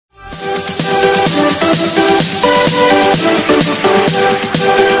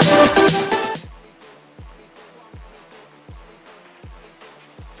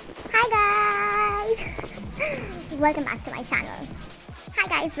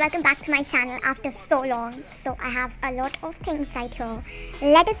welcome back to my channel after so long. So I have a lot of things right here.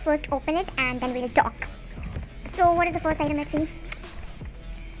 Let us first open it and then we'll talk. So what is the first item? Let's see.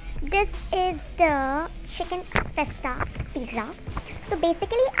 This is the chicken festa pizza. So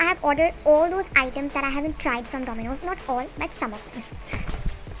basically I have ordered all those items that I haven't tried from Domino's. Not all, but some of them.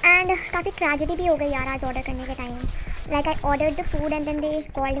 And काफ़ी tragedy भी हो गई यार आज order करने के time. Like I ordered the food and then they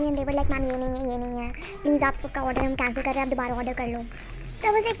called me and they were like, ma'am ये नहीं है, please आप सबका order हम cancel कर रहे हैं, आप दोबारा order कर लो. So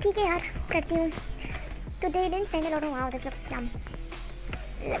I was like, ठीक है यार, करती हूँ. So they didn't send a lot of, wow, this looks yum.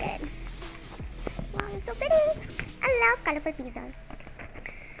 Look at it. Wow, it's so pretty. I love colorful pizzas.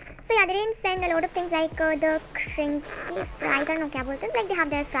 So yeah, they didn't send a lot of things like the crinkly fries, I don't know क्या बोलते हैं, like they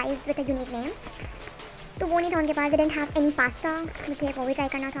have their fries with a unique name. तो वो नहीं था उनके पास. They didn't have any pasta. मुझे वो भी ट्राई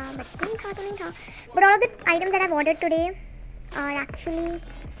करना था, but नहीं था. But all of the items that I've ordered today are actually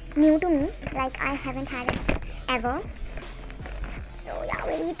new to me. Like I haven't had it ever. So yeah,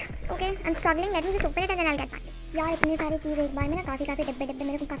 we'll eat. Okay, I'm struggling. Let me just open it and then I'll get back. यार इतनी सारी चीज़ एक बार में ना काफ़ी डब्बे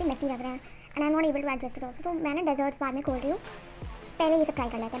मेरे को काफ़ी मेसी लग रहे हैं. And I'm not able to adjust it also. तो मैं ना desserts बाद में खोल रही हूँ. पहले ये सब ट्राई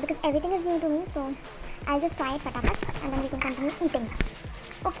कर लेते हैं because everything is new to me. So I'll just try it फटाफट and then we can continue eating.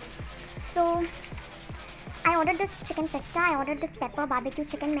 Okay. So I ordered this chicken festa. I ordered this pepper barbecue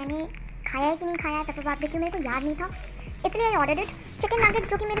chicken. मैंने खाया है कि नहीं खाया है pepper barbecue मेरे को याद नहीं था, इसलिए I ordered it. Chicken nuggets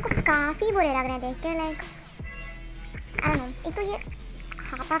जो कि मेरे को काफ़ी बुरे लग रहे हैं देख के. Like I don't know. एक तो ये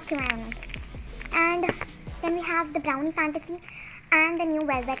half to my own. And then we have the brownie fantasy and the new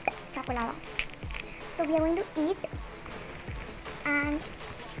velvet chocolate. So we are going to eat and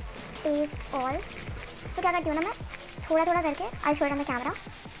taste all. तो क्या करती हूँ ना मैं थोड़ा करके I'll show it on the camera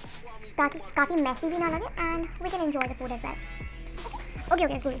ताकि काफ़ी messy भी ना लगे and we can enjoy the food as well.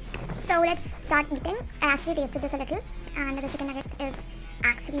 Okay, cool. So let's start eating. I actually tasted this a little and the chicken nugget is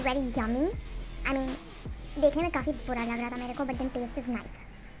actually very yummy. I mean देखने में काफ़ी बुरा लग रहा था मेरे को, but then taste is nice.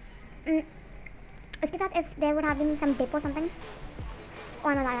 इसके साथ if there would have been some dip or something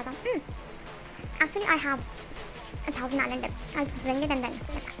और मज़ा आ जाता. Actually I have 1,000 island dip. I'll bring it and then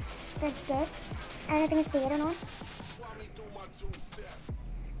the dip. I don't think it's there or not.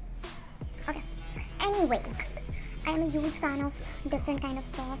 Okay. Anyway, I am a huge fan of different kind of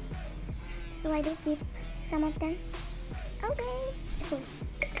sauce, so I do keep some of them. Okay, cool.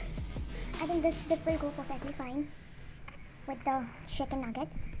 I think this dip will go perfectly fine with the chicken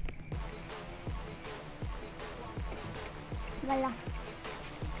nuggets. Voila.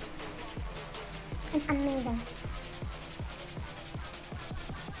 It's amazing.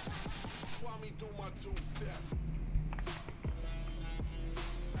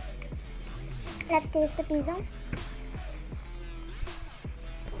 Let's taste the pizza.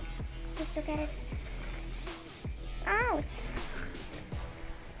 Just look at it. Ouch!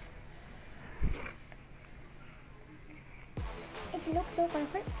 It looks so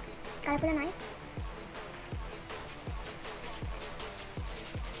colorful and nice.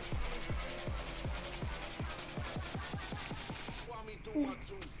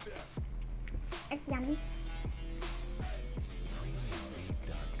 It's yummy.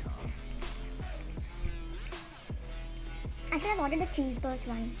 I should have ordered the cheese burst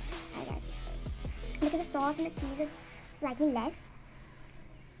one, I guess, because the sauce and the cheese is slightly less.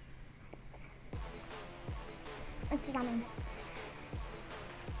 It's yummy.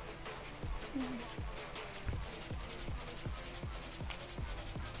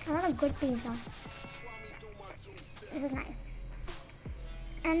 I love a good pizza. This is nice.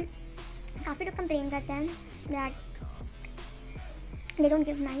 And काफ़ी लोग complain करते हैं that they don't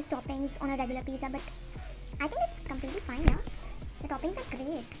give nice toppings on a regular pizza, but I think it's completely fine, yeah. The toppings are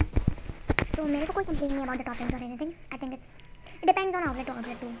great. So मेरे को कोई complaint नहीं about the toppings or anything. I think it depends on outlet to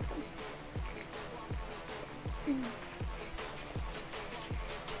outlet too.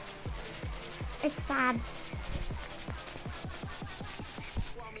 It's fab.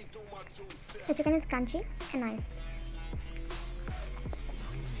 The chicken is crunchy and nice.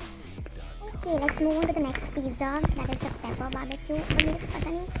 Okay, let's move on to the next pizza. That is the pepper barbecue. और मेरे को पता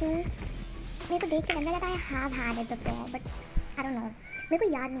नहीं क्यों मेरे को देख के लग रहा था I have had it before, but I don't know. मेरे को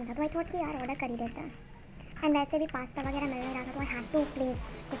याद नहीं था तो I thought कि यार ऑर्डर कर ही देते हैं. And वैसे भी पास्ता वगैरह मिल नहीं रहा था तो I had to place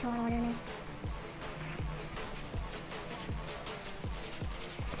कुछ और ऑर्डर में.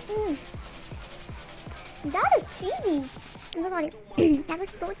 That is cheesy. I'm so sorry. That was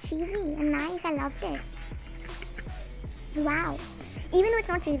so cheesy and nice. I loved it. Wow. Even though it's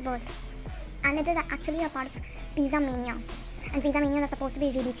not cheese burst. And it is actually a part of Pizza Mania. And Pizza Mania is supposed to be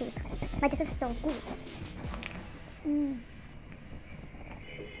really cheap. But this is so cool.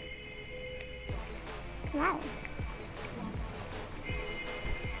 Wow.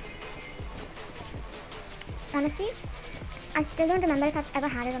 Honestly, I still don't remember if I've ever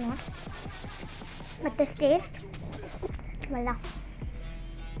had it or not. But this taste, voila.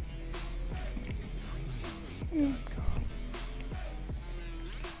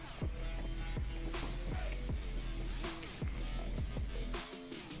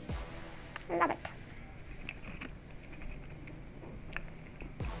 Love it.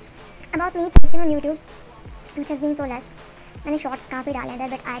 About me posting on YouTube, which has been so less. मैंने shorts कहाँ पे डाले थे,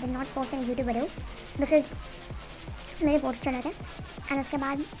 but I did not post in YouTube video because मेरे post चल रहे थे. And उसके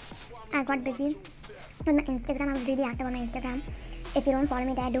बाद I got busy with my Instagram. I was really active on my Instagram. If you don't follow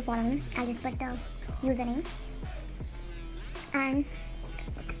me there, do follow me. I just put the user name. And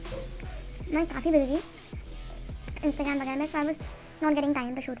मैं काफ़ी busy Instagram वगैरह में, सो I was not getting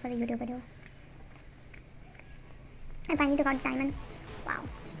time to shoot for the YouTube video. I finally got time and wow,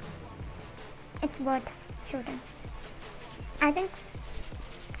 it's worth shooting. I think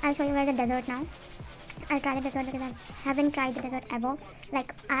I'll show you guys the dessert now. I'll try the dessert because I haven't tried the dessert ever.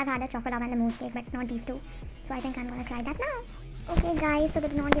 Like I've had a chocolate lava and the mousse cake, but not these two. So I think I'm gonna try that now. Okay guys, so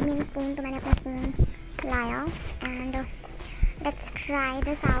they did not give me a spoon, so मैंने अपना spoon लाया and let's try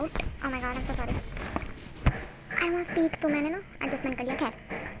this out. Oh my god, I'm so sorry. I must speak, तो मैंने ना adjustment कर लिया. खैर,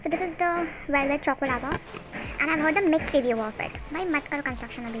 so this is the velvet chocolate lava. And I've heard the mixed review of it. भाई मत करो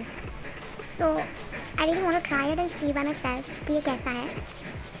कंस्ट्रक्शन अभी. So I really want to try it and see by myself कि ये कैसा है.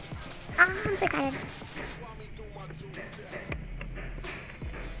 I'm so excited.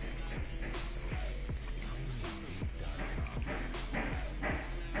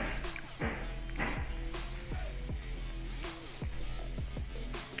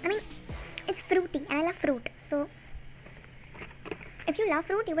 I mean, it's fruity and I love fruit. So if you love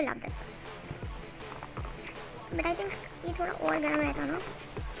fruit, you will love this. But I think ये थोड़ा और गर्म रहता ना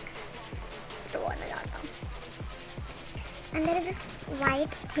तो और मज़ा आता. And there is this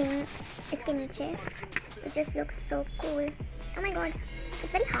white thing इसके नीचे which just looks so cool. Oh my god,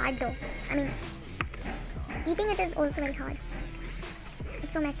 it's very hard though. I mean, eating it is also very hard.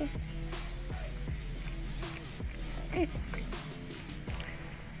 It's so messy.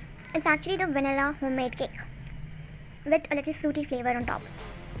 It's actually the vanilla homemade cake with a little fruity flavor on top.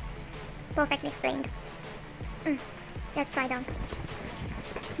 Perfectly explained. Let's try the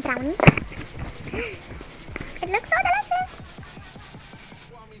brownie. It looks so delicious.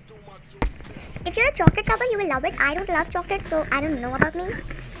 If you're a chocolate lover, you will love it. I don't love chocolate, so I don't know about me.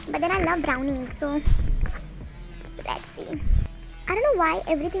 But then I love brownies, so let's see. I don't know why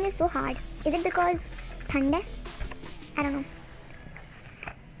everything is so hard. Is it because thanda? I don't know.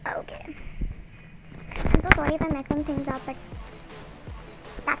 Okay. I'm so sorry if I'm messing things up, but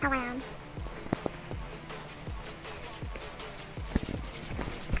that's how I am.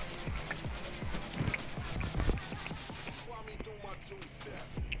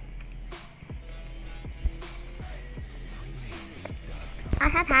 I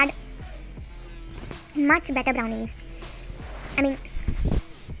have had much better brownies. I mean,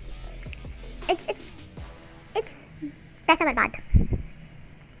 it's पैसा बर्बाद.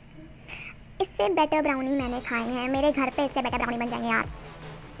 इससे better brownie मैंने खाए हैं. मेरे घर पे इससे बेटर ब्राउनी बन जाएंगे यार.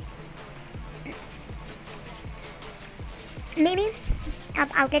 मे बी आप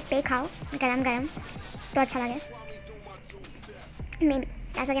आउटलेट पे खाओ गरम गरम तो अच्छा लगे. मे बी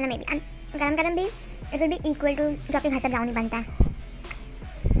ऐसा कहना, मे बी. एंड गरम गरम भी it will be equal to जो आपके घर पे ब्राउनी बनता है.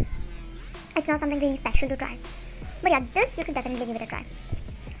 It's not something really special to try. But yeah, this you should definitely give it a try.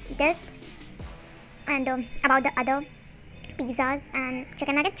 This and about the other pizzas and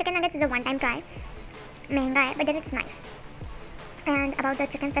chicken nuggets. Chicken nuggets is a one-time try. Mehenga hai, but then it's nice. And about the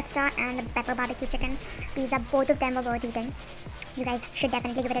chicken festa and the pepper barbecue chicken pizza, both of them were worth eating. You guys should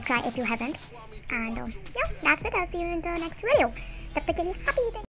definitely give it a try if you haven't. And yeah, that's it. I'll see you in the next video. तब तक के लिए happy eating.